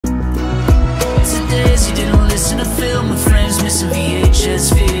the film with friends, missing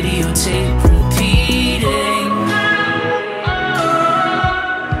VHS videotape repeating.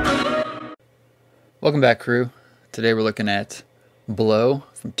 Welcome back, crew. Today we're looking at Blow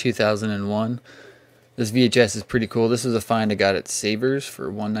from 2001. This VHS is pretty cool. This is a find I got at Savers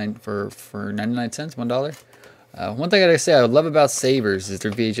for 99 cents, $1. One thing I gotta say I love about Savers is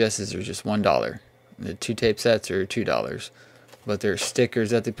their VHSs are just $1. The 2 tape sets are $2, but their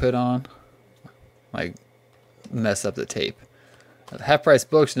stickers that they put on, like, mess up the tape. Half Price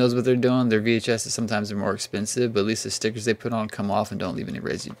Books knows what they're doing. Their VHSs sometimes are more expensive, but at least the stickers they put on come off and don't leave any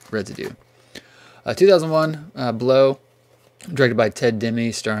residue. 2001, Blow, directed by Ted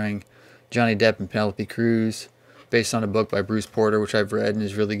Demme, starring Johnny Depp and Penelope Cruz, based on a book by Bruce Porter, which I've read and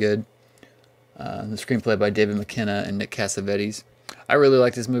is really good. The screenplay by David McKenna and Nick Cassavetes. I really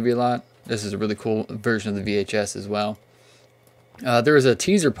like this movie a lot. This is a really cool version of the VHS as well. There was a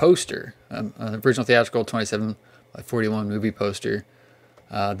teaser poster, an original theatrical 27x41 movie poster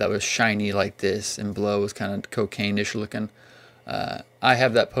that was shiny like this, and Blow was kind of cocaine-ish looking. I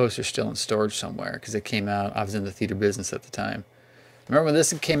have that poster still in storage somewhere because it came out. I was in the theater business at the time. Remember when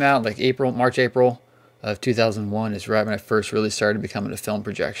this came out, like March, April of 2001 is right when I first really started becoming a film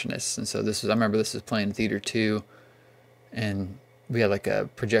projectionist. And so I remember this was playing in theater 2, and we had like a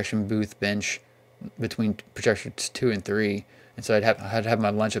projection booth bench between projections 2 and 3. And so I'd have my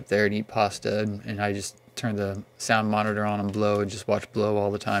lunch up there and eat pasta, and I just turned the sound monitor on and Blow and just watch Blow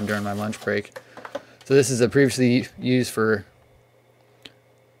all the time during my lunch break. So this is a previously used for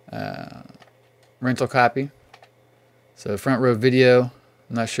rental copy. So front row video.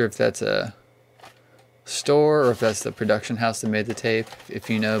 I'm not sure if that's a store or if that's the production house that made the tape. If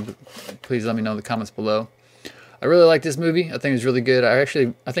you know, please let me know in the comments below. I really like this movie. I think it was really good. I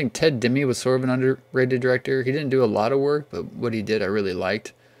think Ted Demme was sort of an underrated director. He didn't do a lot of work, but what he did I really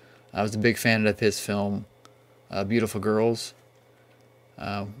liked. I was a big fan of his film Beautiful Girls.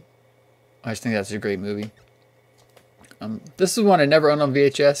 I just think that's a great movie. This is one I never owned on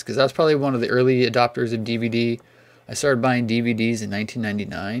VHS because I was probably one of the early adopters of DVD. I started buying DVDs in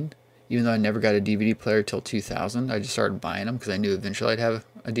 1999, even though I never got a DVD player till 2000. I just started buying them because I knew eventually I'd have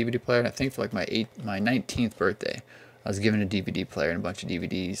a DVD player. And I think for like my 19th birthday, I was given a DVD player and a bunch of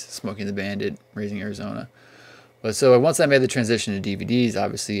DVDs, Smokey and the Bandit, Raising Arizona. But so once I made the transition to DVDs,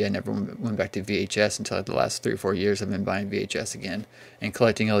 obviously I never went back to VHS until like the last 3 or 4 years. I've been buying VHS again and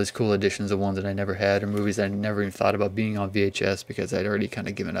collecting all these cool editions of ones that I never had or movies I never even thought about being on VHS because I'd already kind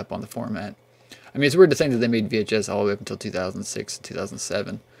of given up on the format. I mean, it's weird to think that they made VHS all the way up until 2006,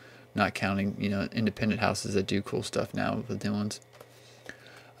 2007, not counting, you know, independent houses that do cool stuff now with new ones.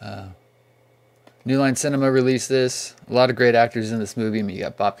 New Line Cinema released this. A lot of great actors in this movie. I mean, you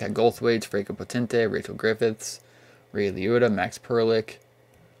got Bobcat Goldthwait, Franco Potente, Rachel Griffiths, Ray Liotta, Max Perlich,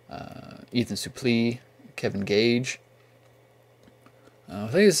 Ethan Suplee, Kevin Gage. I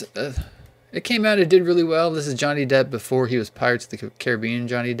think it came out, it did really well. This is Johnny Depp before he was Pirates of the Caribbean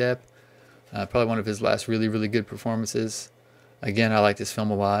Johnny Depp. Probably one of his last really, really good performances. Again, I like this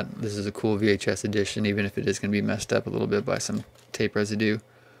film a lot. This is a cool VHS edition, even if it is going to be messed up a little bit by some tape residue.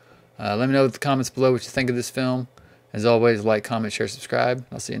 Let me know in the comments below what you think of this film. As always, like, comment, share, subscribe.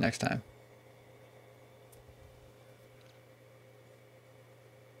 I'll see you next time.